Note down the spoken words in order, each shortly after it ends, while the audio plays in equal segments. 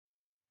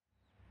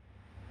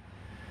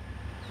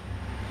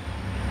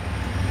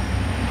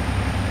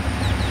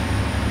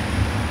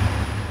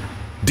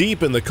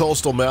Deep in the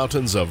coastal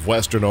mountains of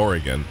western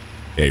Oregon,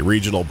 a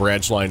regional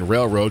branch line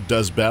railroad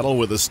does battle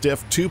with a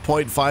stiff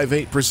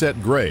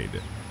 2.58%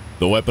 grade.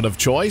 The weapon of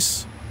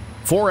choice?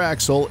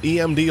 4-axle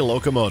EMD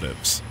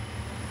locomotives.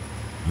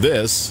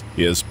 This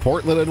is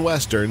Portland and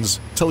Western's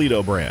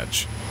Toledo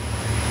branch.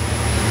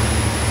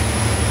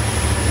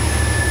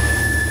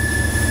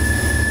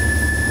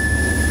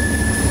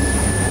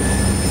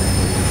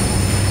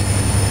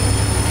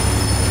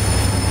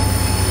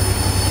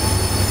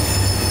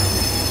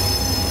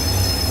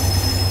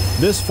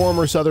 This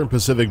former Southern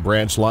Pacific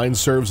branch line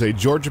serves a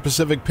Georgia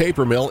Pacific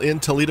paper mill in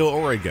Toledo,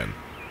 Oregon,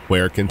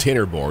 where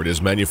containerboard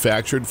is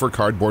manufactured for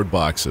cardboard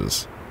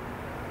boxes.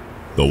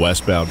 The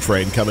westbound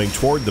train coming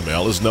toward the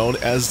mill is known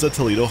as the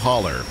Toledo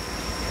Hauler,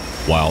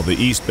 while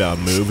the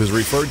eastbound move is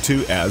referred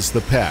to as the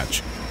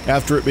Patch,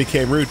 after it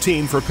became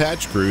routine for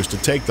patch crews to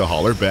take the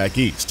hauler back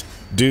east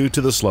due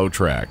to the slow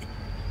track.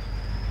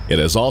 It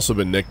has also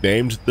been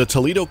nicknamed the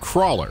Toledo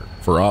Crawler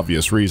for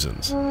obvious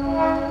reasons.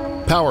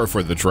 Power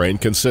for the train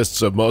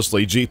consists of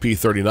mostly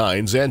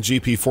GP39s and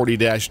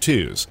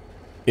GP40-2s,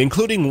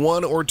 including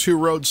 1 or 2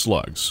 road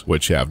slugs,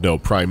 which have no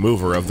prime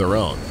mover of their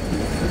own.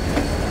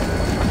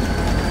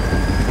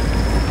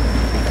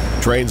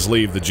 Trains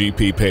leave the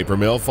GP paper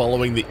mill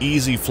following the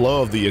easy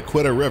flow of the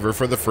Yaquita River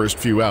for the first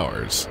few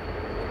hours.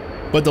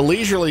 But the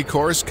leisurely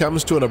course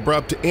comes to an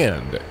abrupt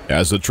end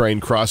as the train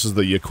crosses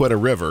the Yaquita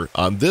River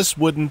on this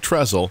wooden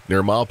trestle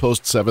near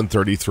milepost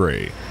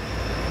 733.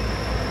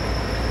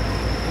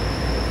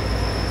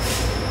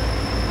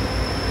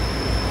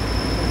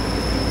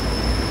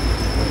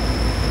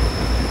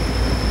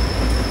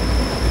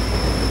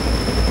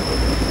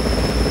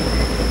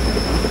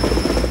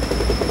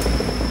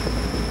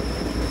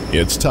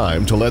 It's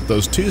time to let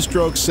those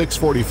 2-stroke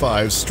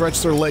 645s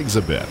stretch their legs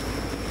a bit.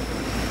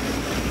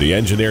 The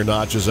engineer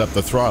notches up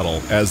the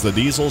throttle as the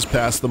diesels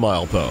pass the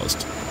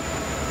milepost.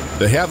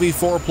 The heavy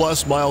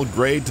 4+ mile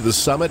grade to the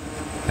summit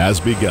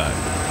has begun.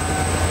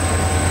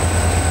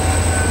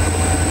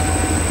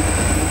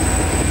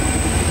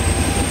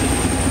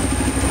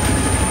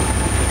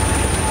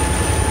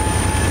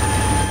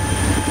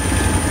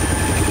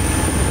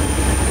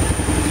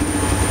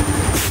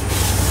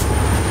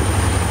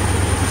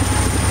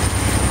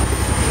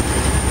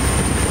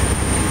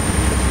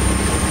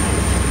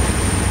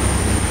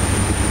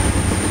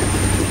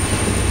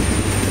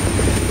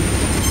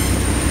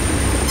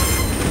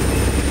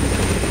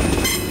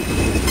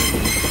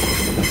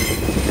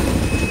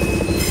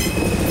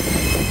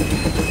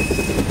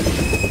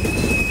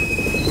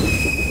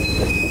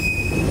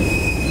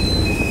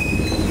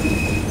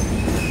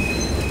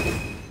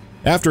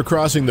 After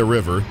crossing the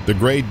river, the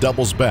grade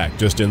doubles back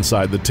just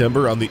inside the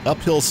timber on the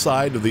uphill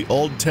side of the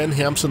old 10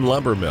 Hampson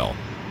lumber mill,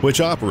 which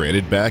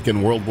operated back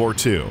in World War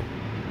II.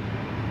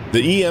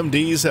 The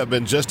EMDs have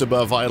been just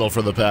above idle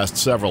for the past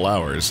several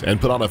hours and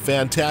put on a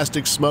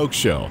fantastic smoke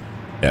show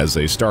as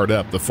they start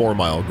up the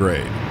 4-mile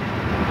grade.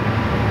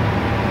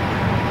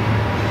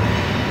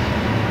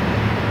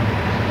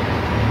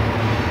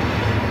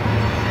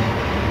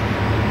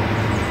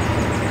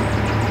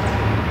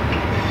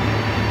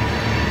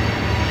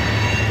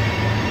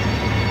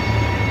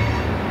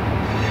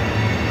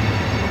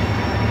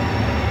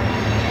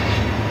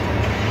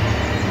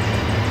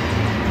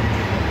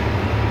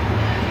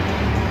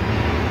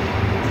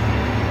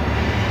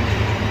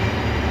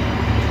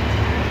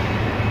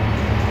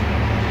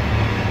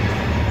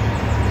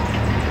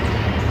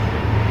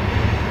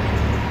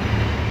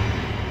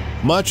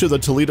 Much of the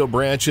Toledo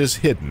branch is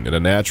hidden in a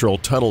natural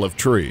tunnel of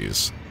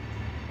trees.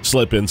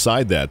 Slip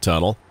inside that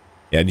tunnel,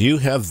 and you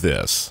have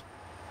this.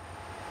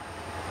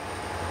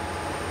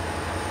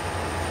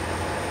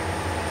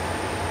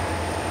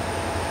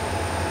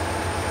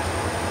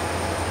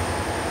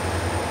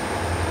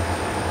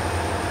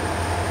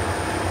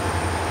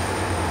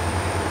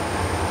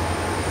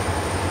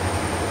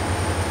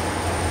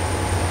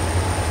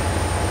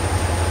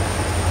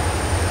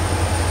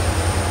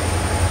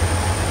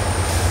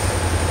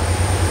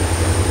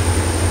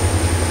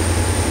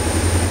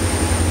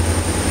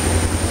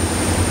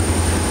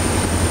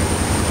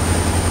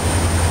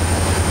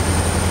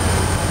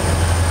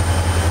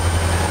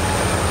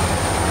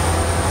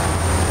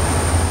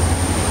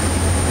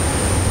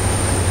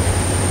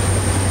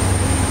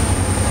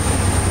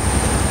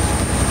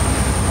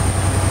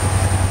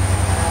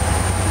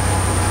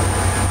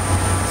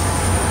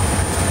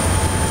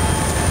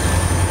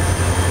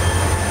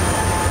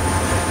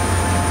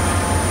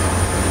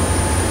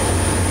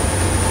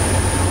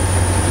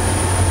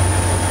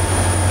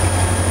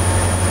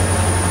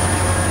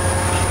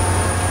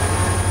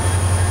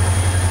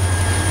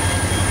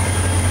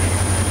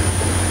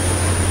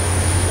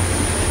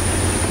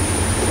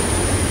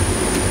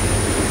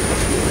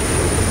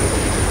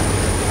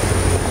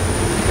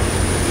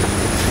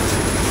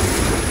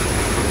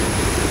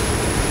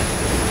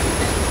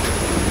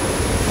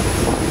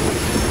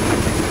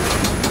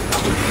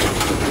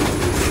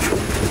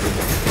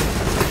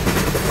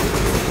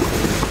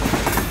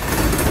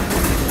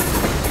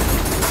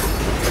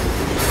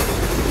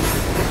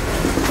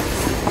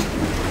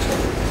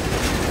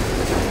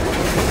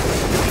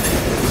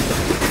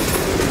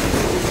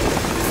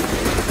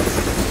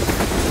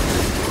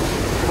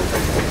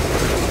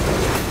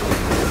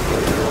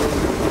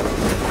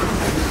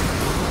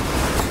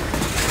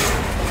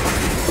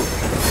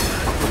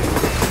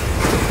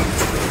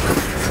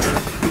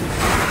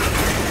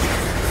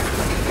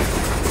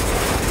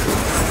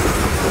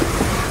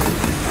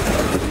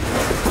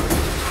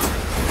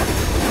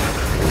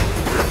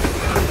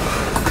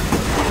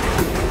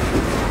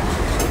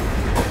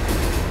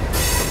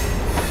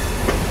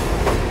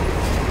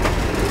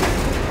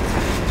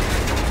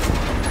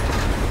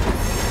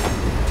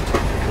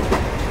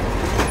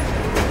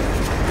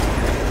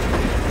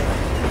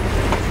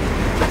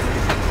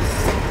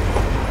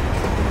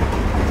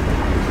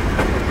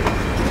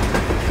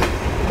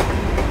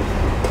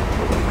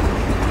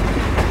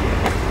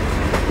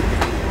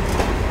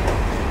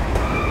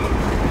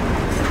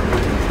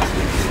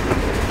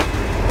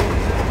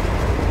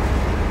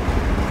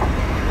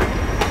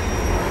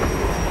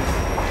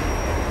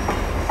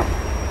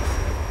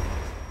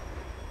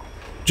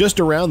 Just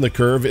around the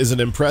curve is an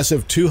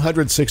impressive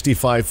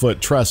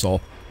 265-foot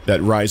trestle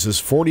that rises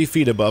 40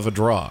 feet above a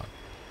draw.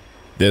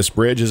 This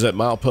bridge is at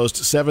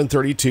milepost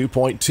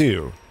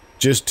 732.2,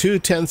 just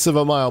 0.2 of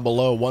a mile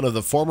below one of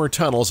the former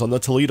tunnels on the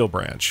Toledo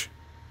branch.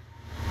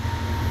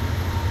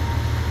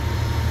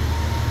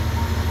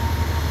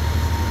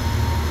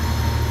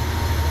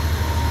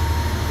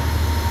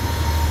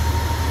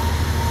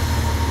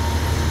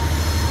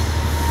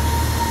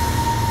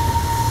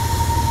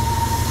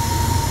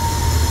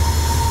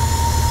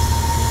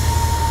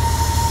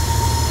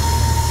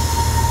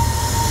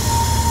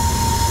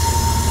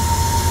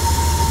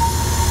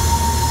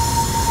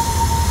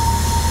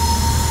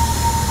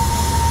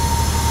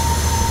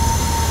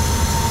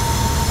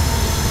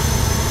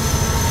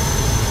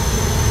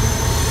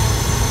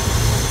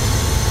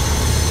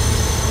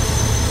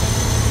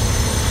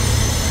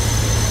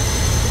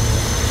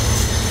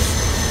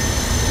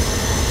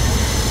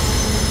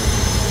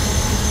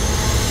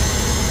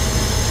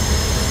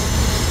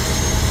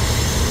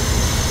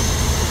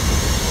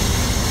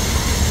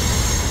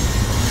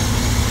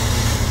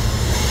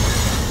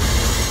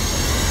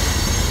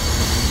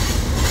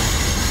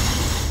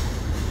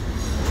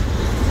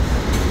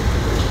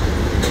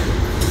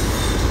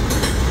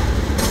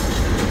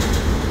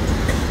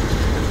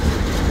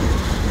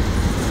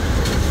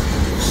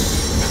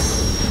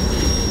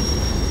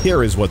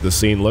 Here is what the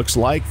scene looks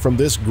like from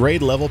this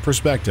grade level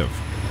perspective.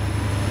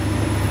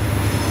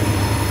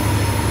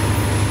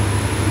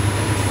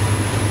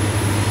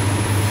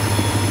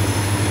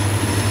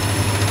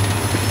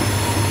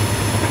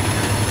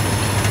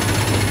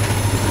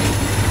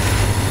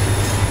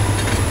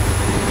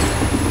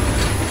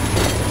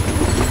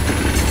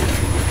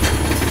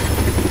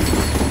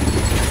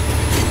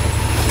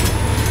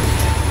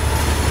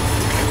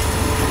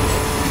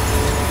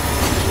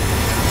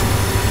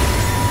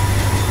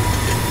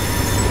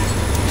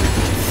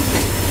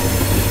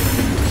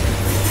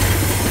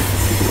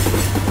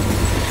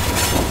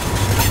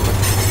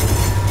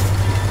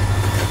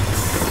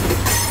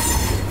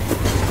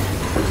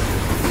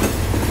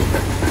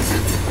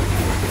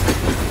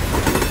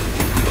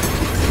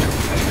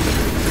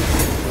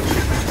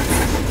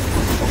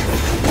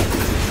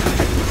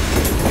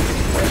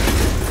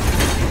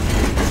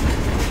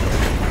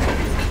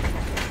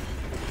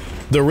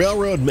 The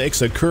railroad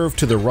makes a curve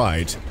to the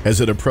right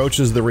as it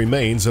approaches the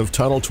remains of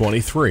Tunnel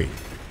 23.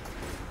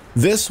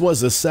 This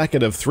was the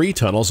second of 3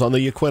 tunnels on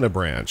the Yaquina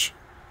branch.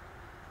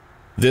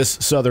 This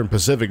Southern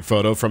Pacific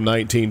photo from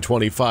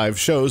 1925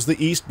 shows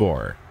the east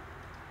bore.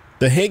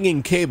 The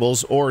hanging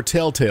cables or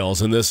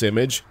telltales in this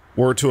image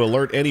were to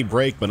alert any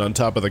brakemen on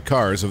top of the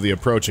cars of the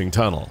approaching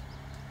tunnel.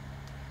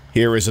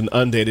 Here is an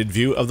undated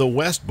view of the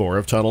west bore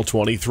of Tunnel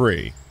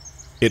 23.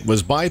 It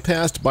was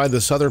bypassed by the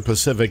Southern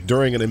Pacific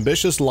during an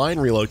ambitious line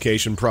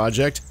relocation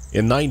project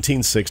in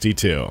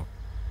 1962.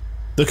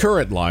 The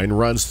current line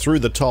runs through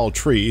the tall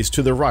trees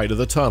to the right of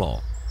the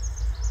tunnel.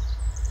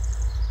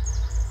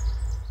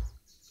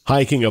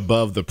 Hiking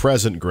above the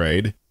present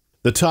grade,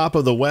 the top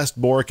of the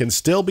west bore can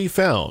still be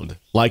found,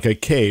 like a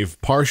cave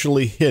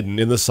partially hidden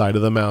in the side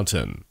of the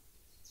mountain.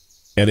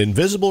 An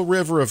invisible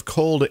river of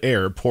cold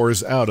air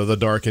pours out of the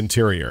dark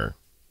interior.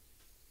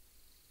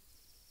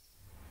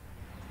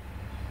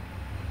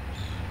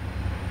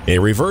 A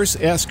reverse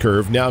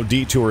S-curve now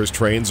detours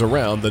trains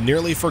around the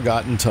nearly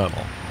forgotten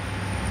tunnel.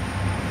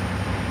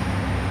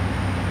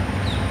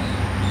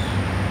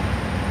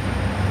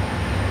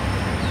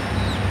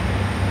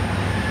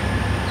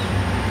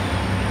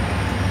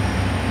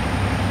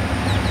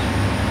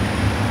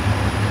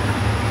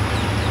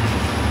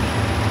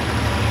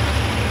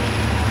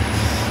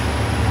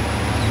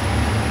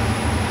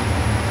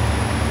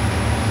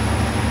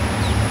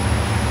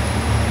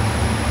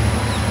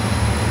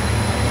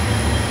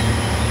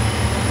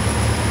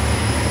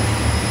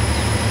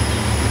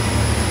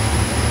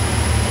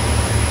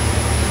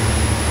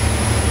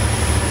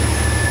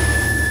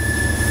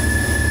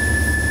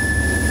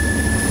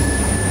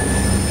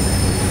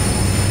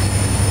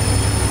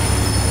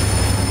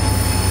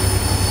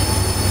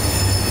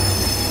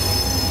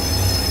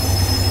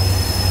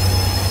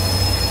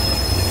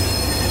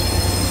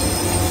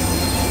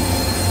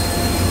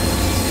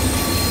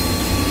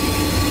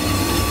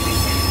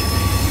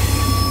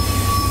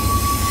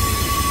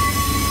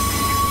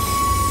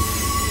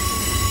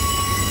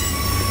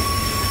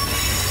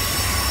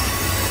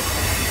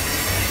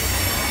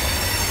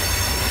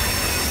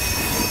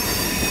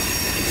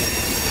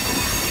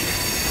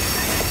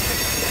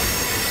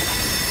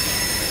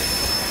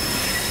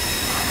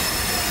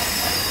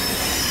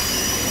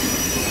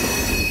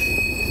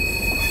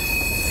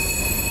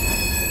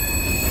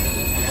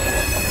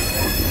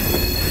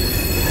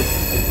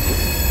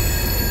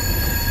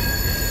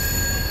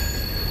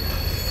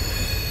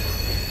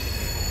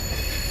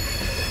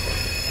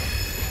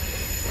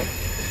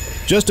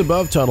 Just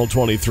above Tunnel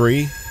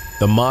 23,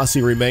 the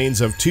mossy remains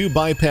of 2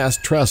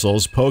 bypassed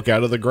trestles poke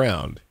out of the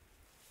ground.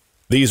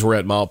 These were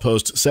at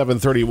milepost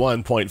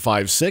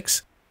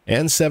 731.56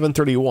 and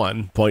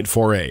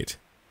 731.48.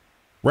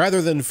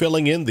 Rather than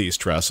filling in these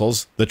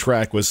trestles, the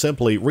track was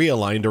simply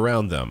realigned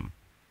around them.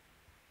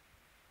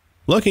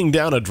 Looking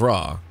down a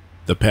draw,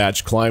 the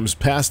patch climbs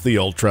past the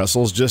old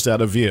trestles just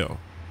out of view.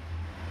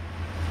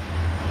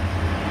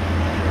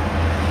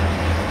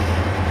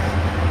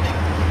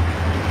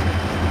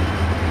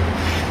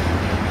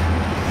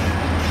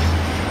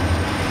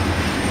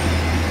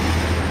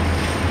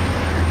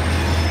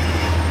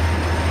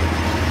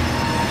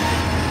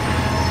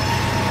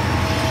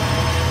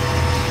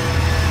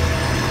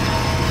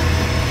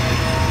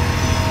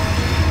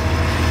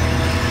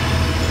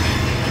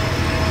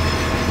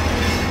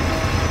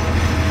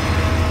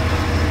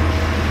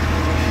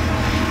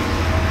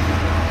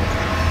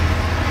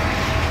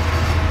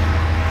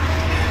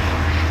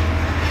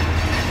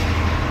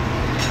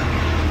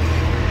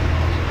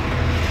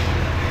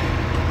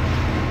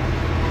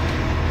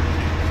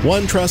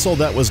 One trestle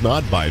that was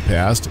not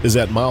bypassed is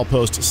at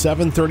milepost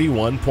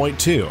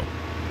 731.2.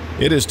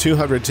 It is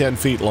 210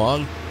 feet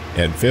long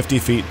and 50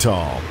 feet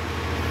tall.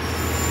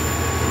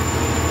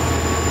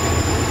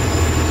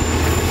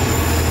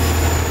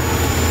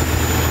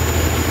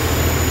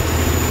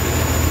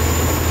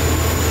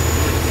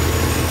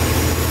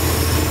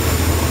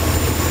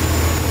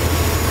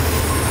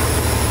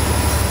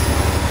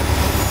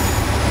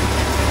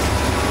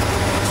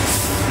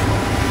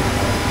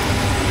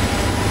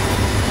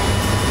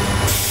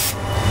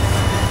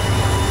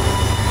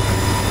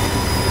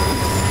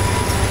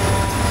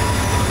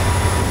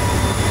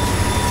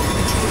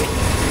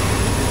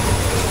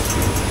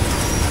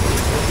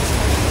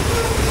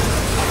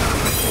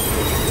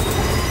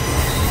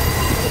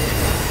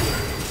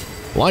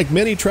 Like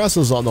many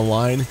trestles on the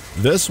line,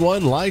 this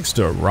one likes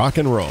to rock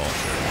and roll.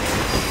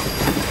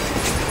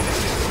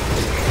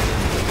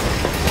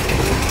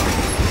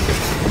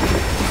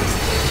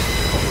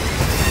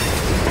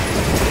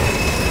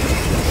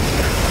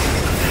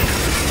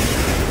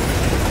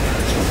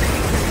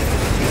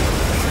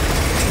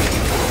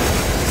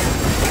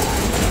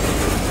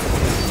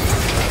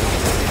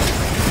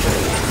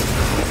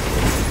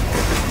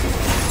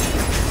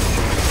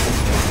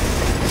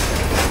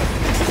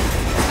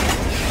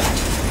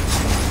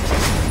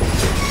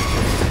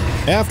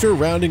 After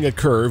rounding a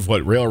curve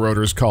what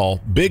railroaders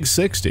call Big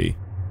 60,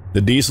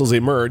 the diesels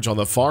emerge on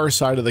the far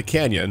side of the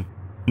canyon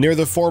near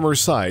the former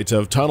site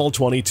of Tunnel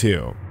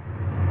 22.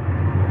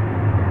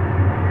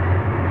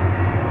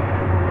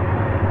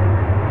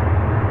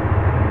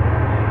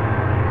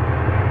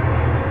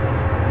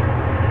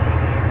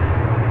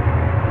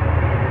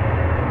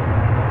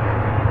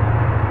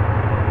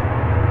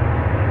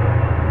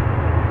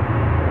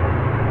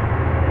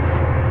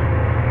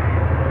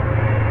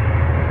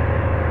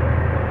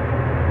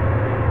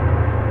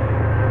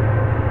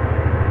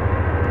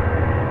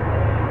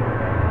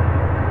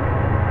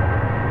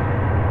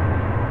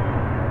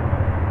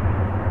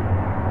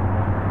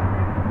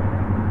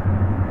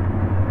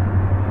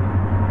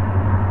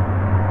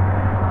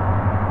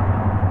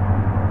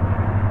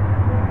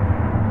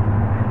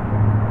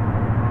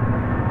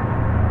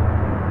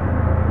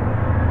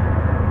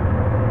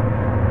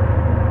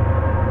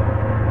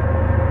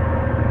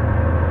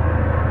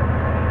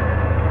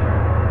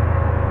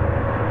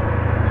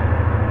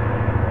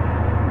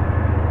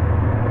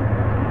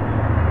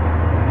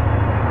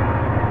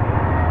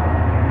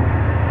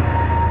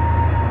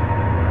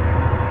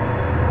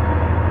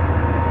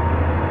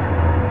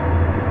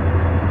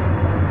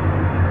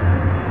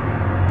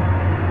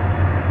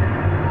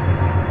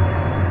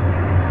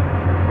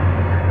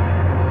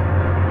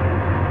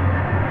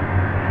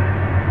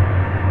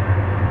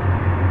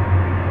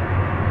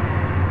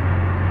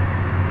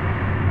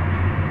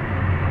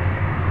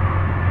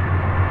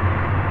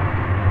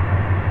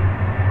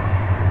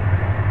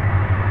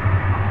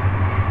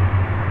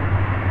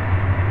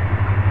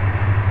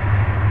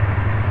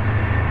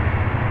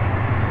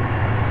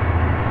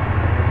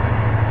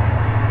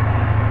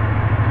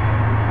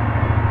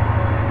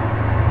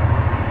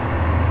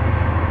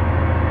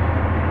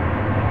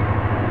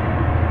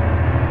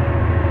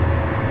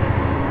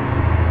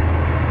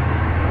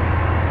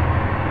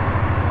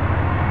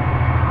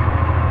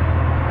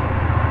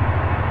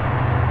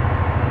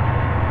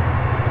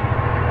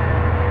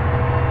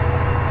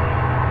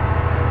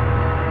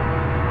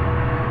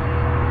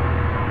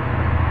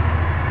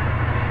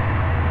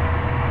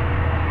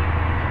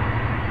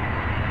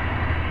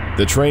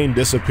 The train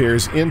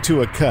disappears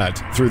into a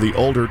cut through the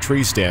older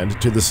tree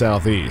stand to the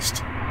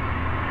southeast.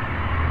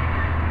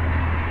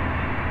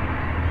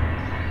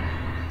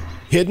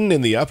 Hidden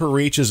in the upper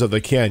reaches of the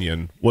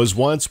canyon was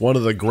once one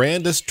of the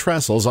grandest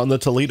trestles on the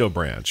Toledo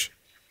branch.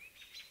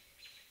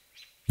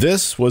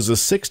 This was the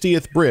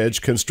 60th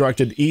bridge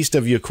constructed east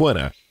of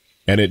Yaquina,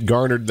 and it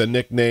garnered the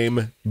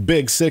nickname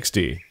Big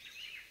 60.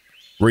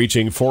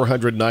 Reaching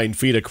 409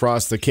 feet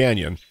across the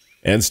canyon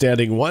and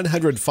standing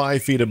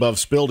 105 feet above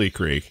Spildy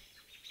Creek,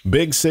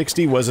 Big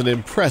 60 was an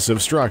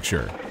impressive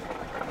structure.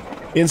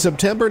 In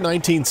September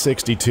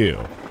 1962,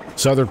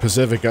 Southern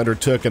Pacific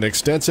undertook an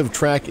extensive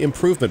track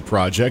improvement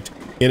project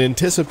in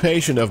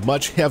anticipation of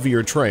much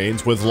heavier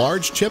trains with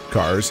large chip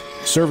cars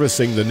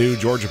servicing the new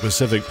Georgia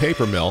Pacific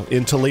paper mill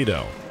in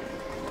Toledo.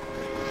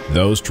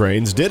 Those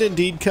trains did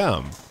indeed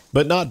come,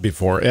 but not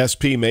before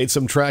SP made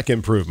some track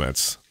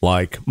improvements,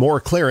 like more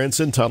clearance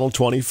in Tunnel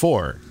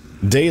 24,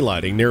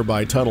 daylighting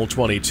nearby Tunnel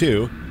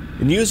 22,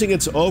 and using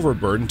its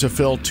overburden to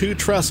fill 2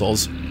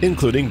 trestles,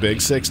 including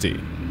Big 60.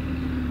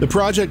 The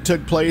project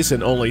took place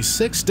in only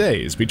 6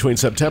 days between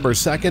September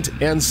 2nd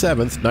and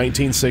 7th,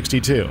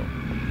 1962.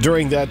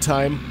 During that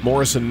time,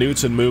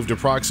 Morrison-Knudsen moved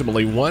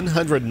approximately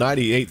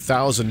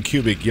 198,000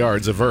 cubic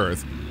yards of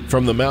earth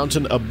from the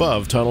mountain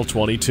above Tunnel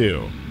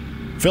 22,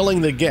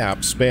 filling the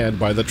gap spanned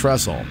by the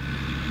trestle.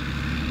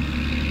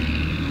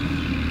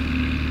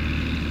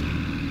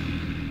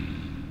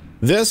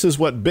 This is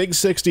what Big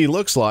 60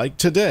 looks like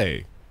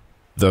today.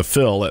 The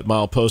fill at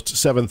milepost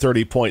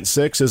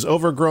 730.6 is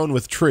overgrown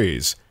with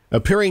trees,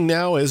 appearing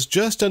now as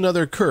just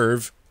another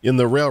curve in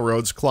the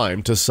railroad's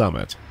climb to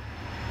summit.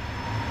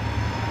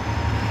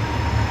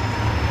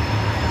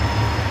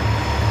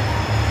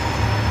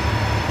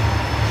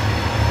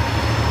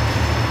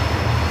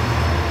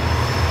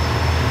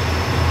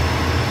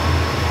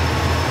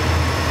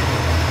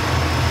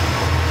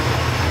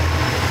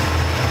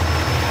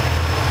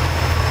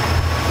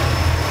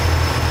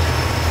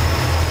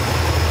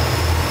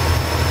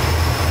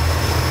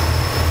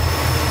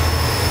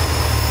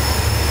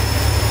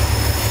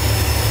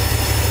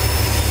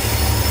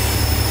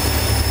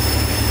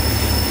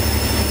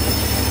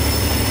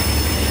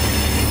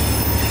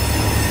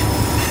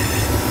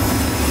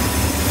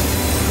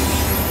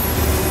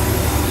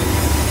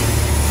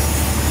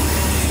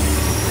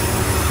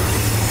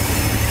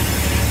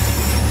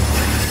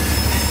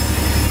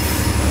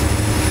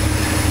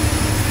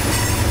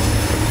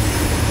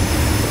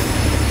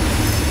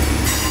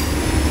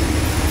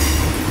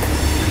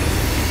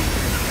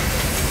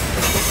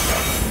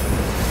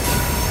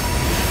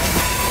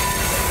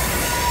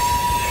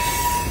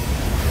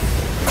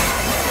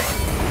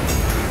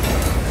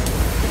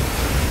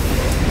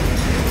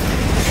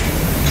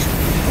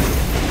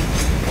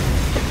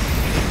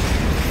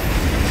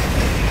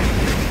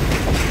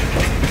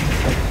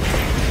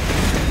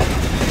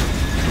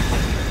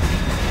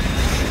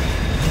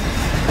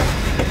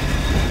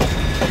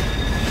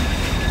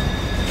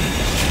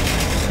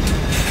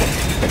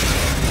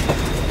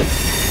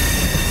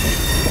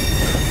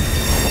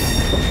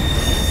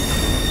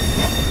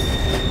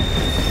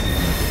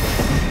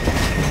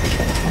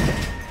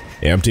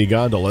 Empty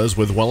gondolas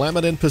with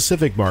Willamette and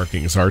Pacific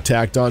markings are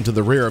tacked onto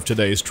the rear of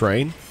today's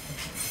train.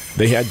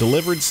 They had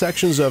delivered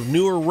sections of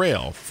newer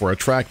rail for a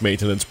track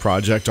maintenance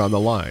project on the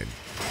line.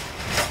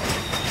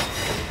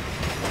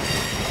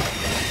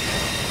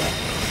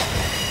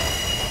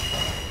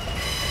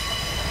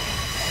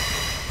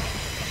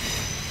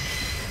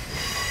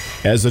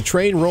 As the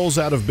train rolls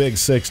out of Big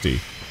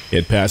 60,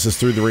 it passes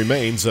through the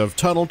remains of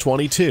Tunnel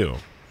 22.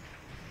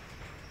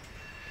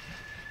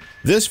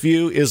 This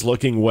view is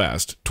looking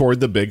west toward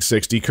the Big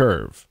 60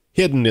 curve,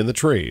 hidden in the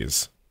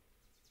trees.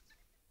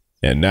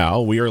 And now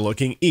we are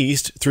looking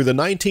east through the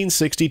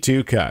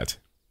 1962 cut.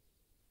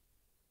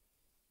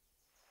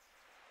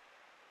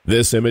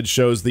 This image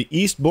shows the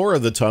east bore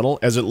of the tunnel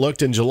as it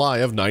looked in July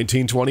of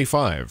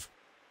 1925.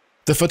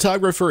 The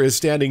photographer is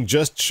standing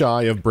just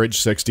shy of Bridge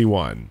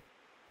 61,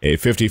 a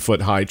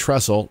 50-foot high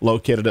trestle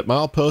located at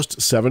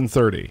milepost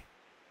 730.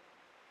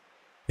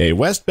 A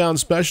westbound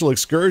special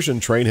excursion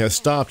train has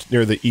stopped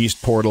near the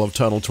east portal of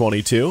Tunnel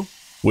 22,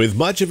 with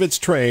much of its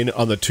train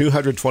on the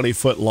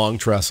 220-foot long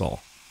trestle.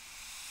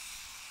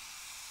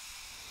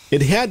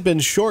 It had been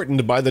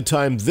shortened by the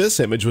time this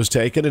image was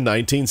taken in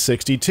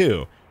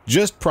 1962,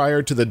 just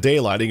prior to the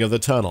daylighting of the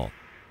tunnel.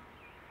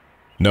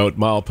 Note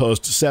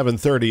milepost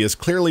 730 is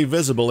clearly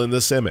visible in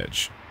this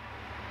image.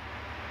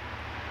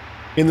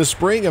 In the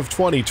spring of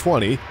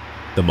 2020,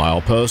 the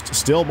milepost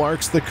still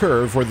marks the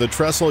curve where the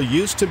trestle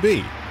used to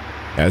be,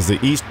 as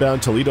the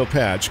eastbound Toledo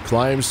patch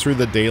climbs through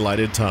the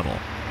daylighted tunnel.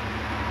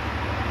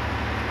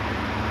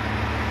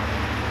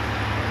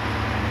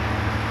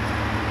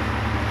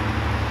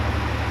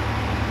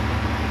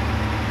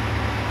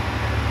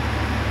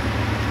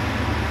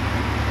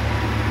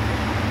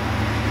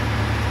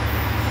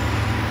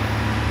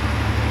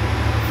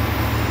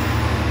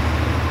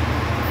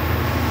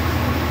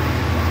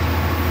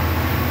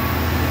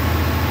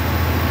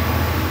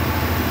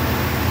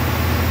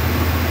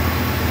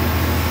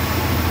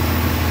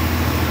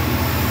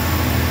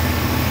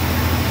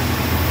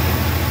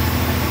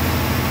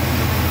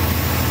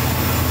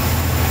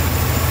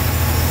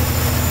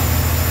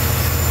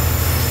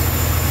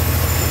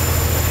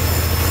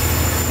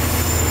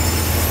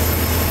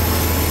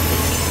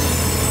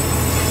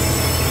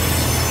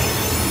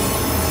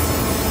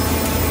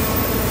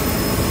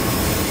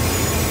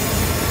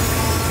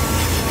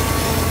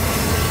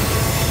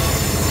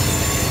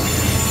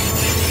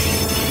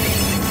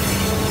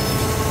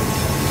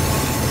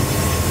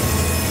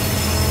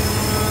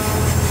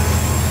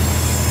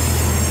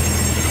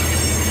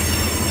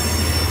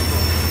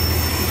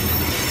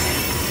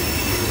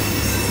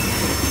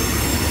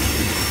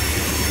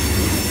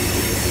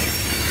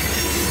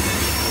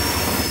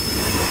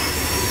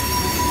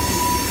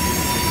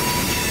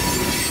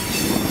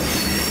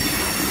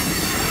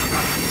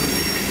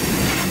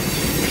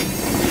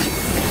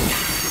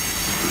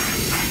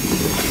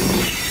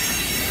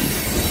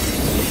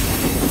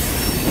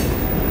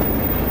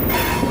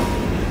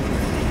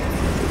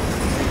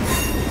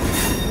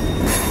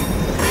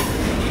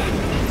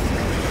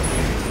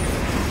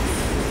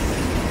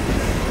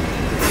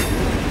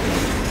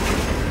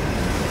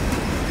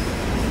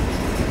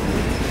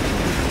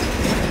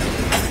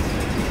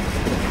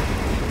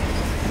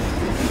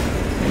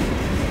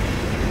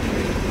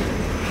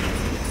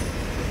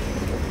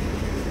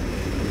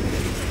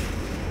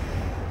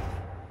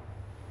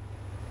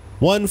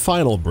 One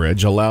final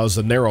bridge allows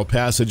the narrow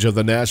passage of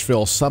the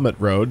Nashville Summit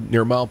Road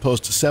near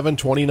milepost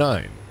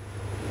 729.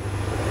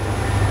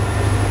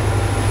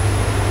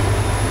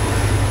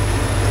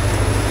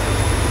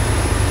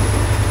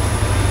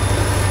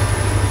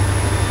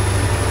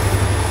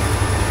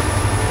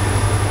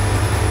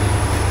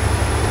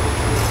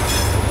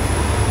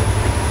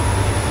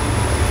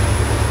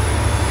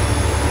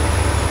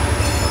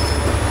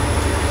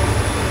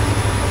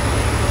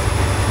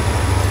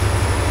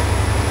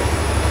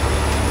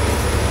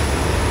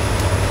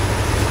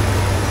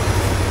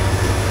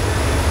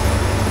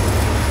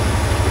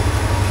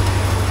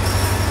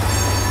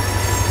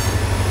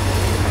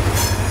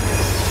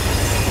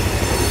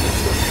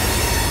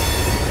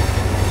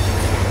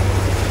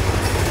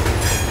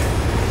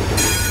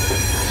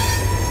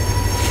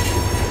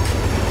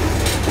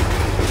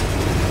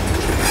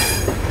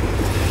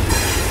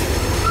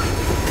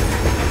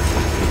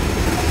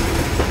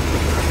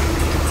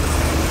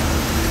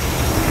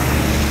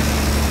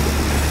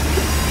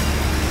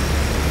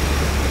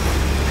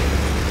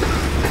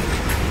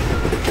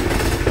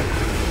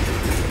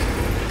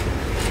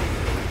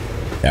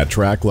 At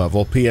track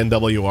level,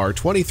 PNWR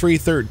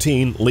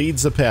 2313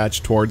 leads the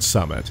patch towards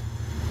Summit.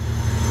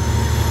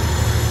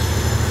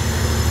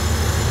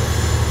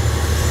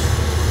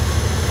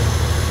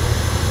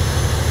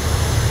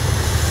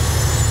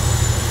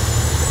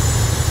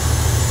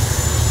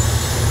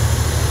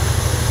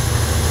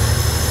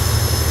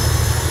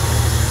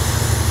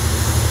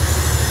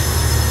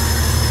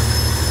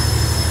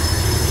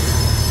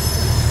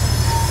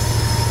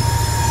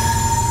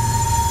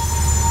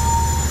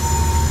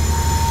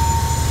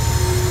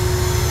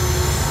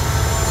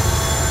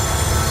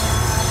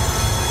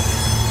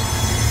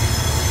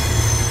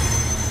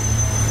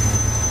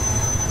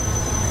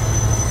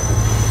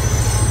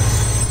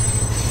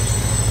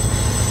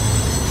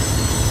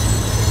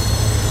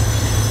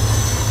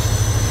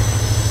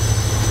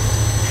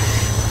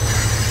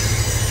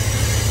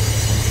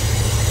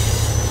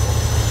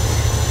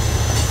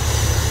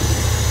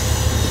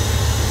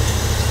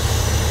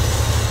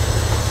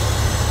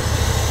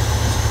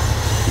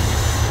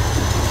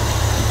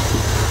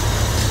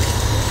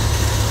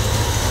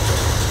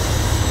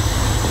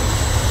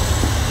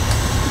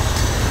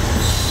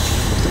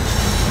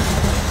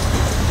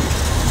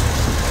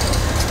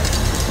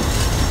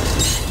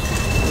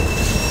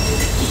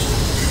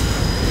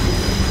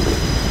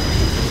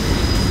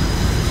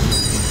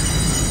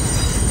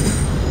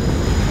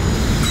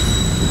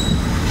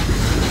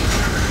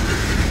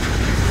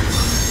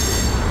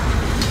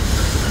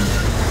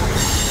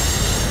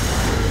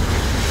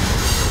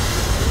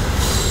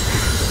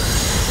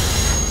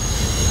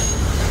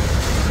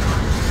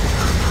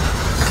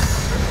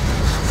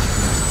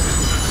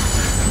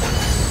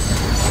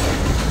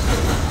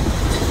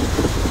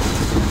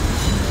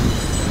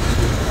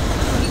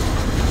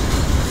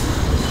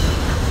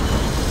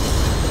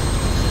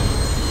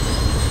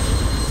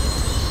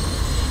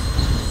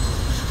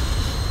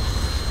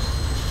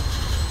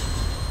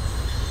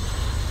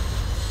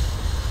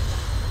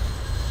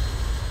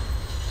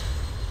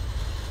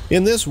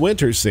 In this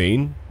winter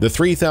scene, the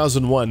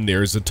 3001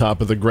 nears the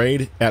top of the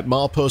grade at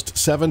milepost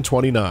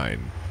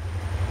 729.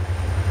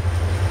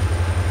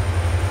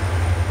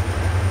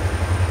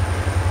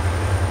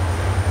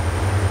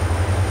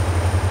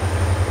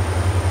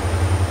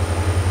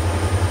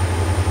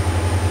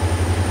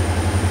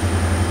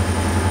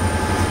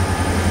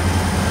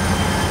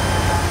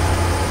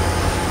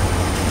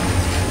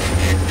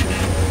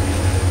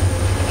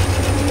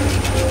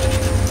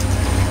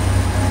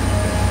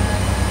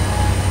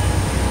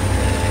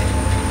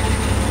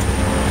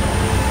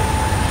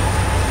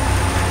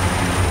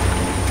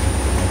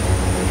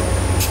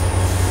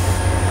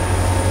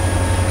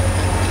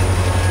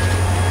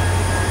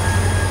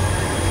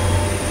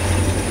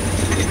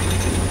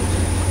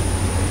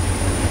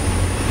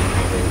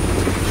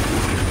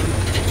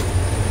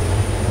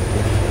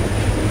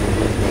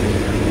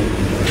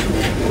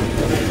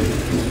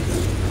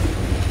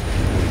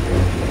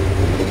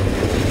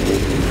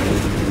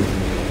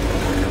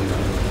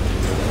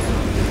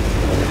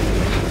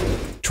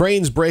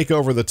 Trains break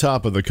over the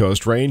top of the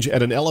Coast Range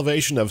at an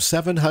elevation of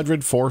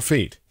 704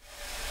 feet.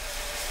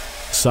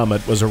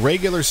 Summit was a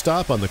regular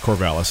stop on the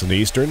Corvallis and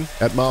Eastern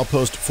at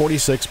milepost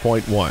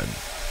 46.1.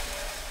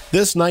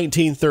 This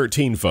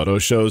 1913 photo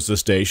shows the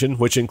station,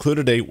 which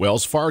included a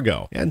Wells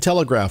Fargo and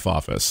telegraph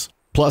office,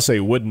 plus a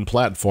wooden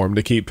platform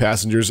to keep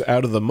passengers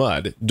out of the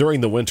mud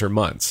during the winter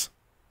months.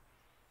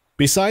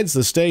 Besides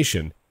the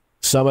station,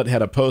 Summit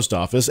had a post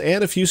office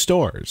and a few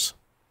stores.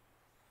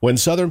 When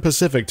Southern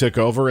Pacific took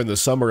over in the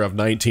summer of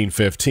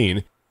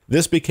 1915,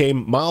 this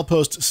became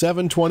milepost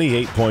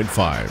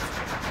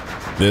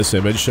 728.5. This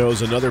image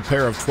shows another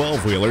pair of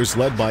 12-wheelers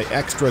led by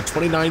Extra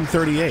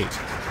 2938,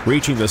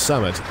 reaching the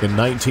Summit in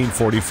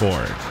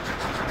 1944.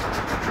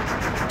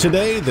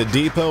 Today, the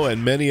depot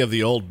and many of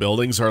the old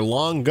buildings are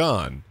long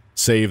gone,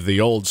 save the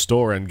old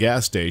store and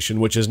gas station,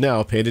 which is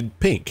now painted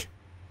pink.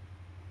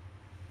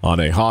 On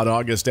a hot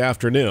August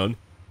afternoon,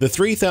 the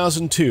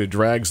 3002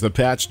 drags the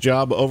patch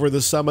job over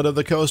the summit of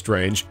the Coast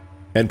Range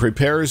and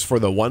prepares for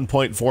the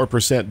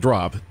 1.4%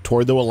 drop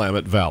toward the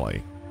Willamette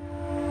Valley.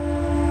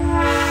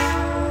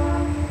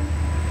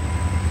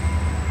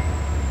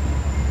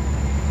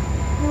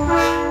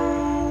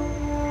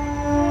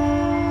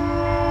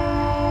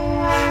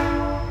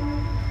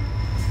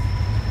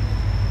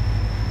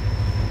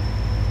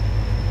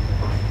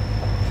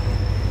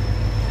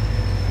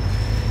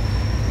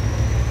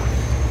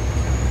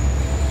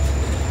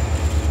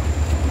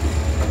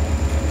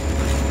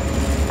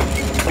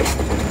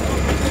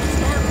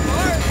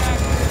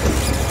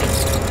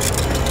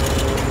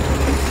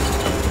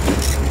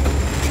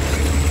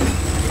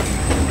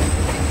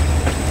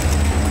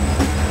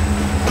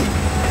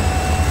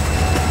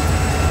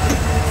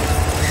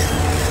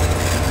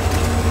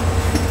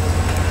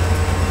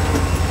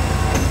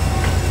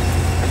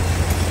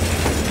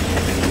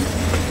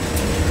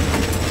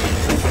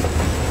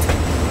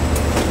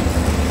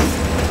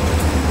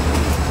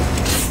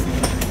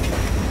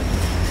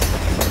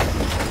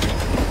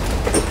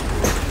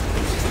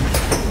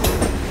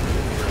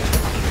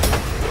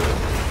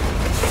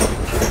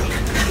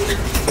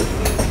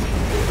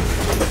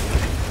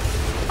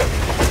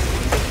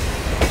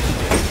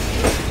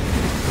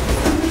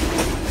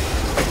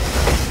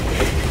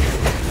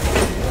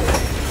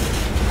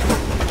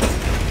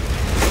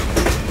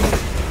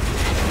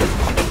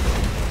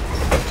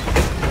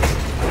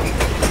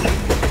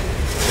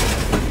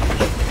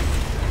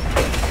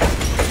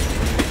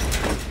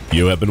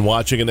 You have been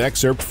watching an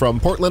excerpt from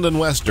Portland &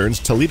 Western's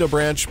Toledo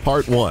Branch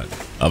Part 1,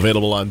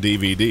 available on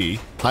DVD,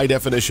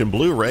 high-definition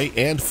Blu-ray,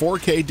 and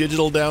 4K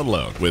digital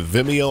download with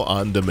Vimeo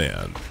on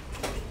demand.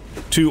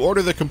 To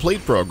order the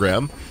complete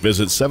program,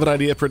 visit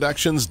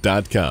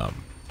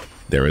 7ideaproductions.com.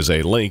 There is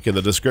a link in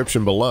the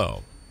description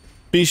below.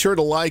 Be sure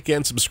to like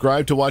and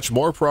subscribe to watch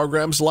more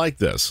programs like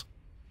this.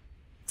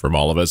 From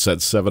all of us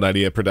at 7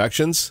 Idea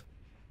Productions,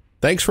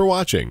 thanks for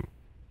watching.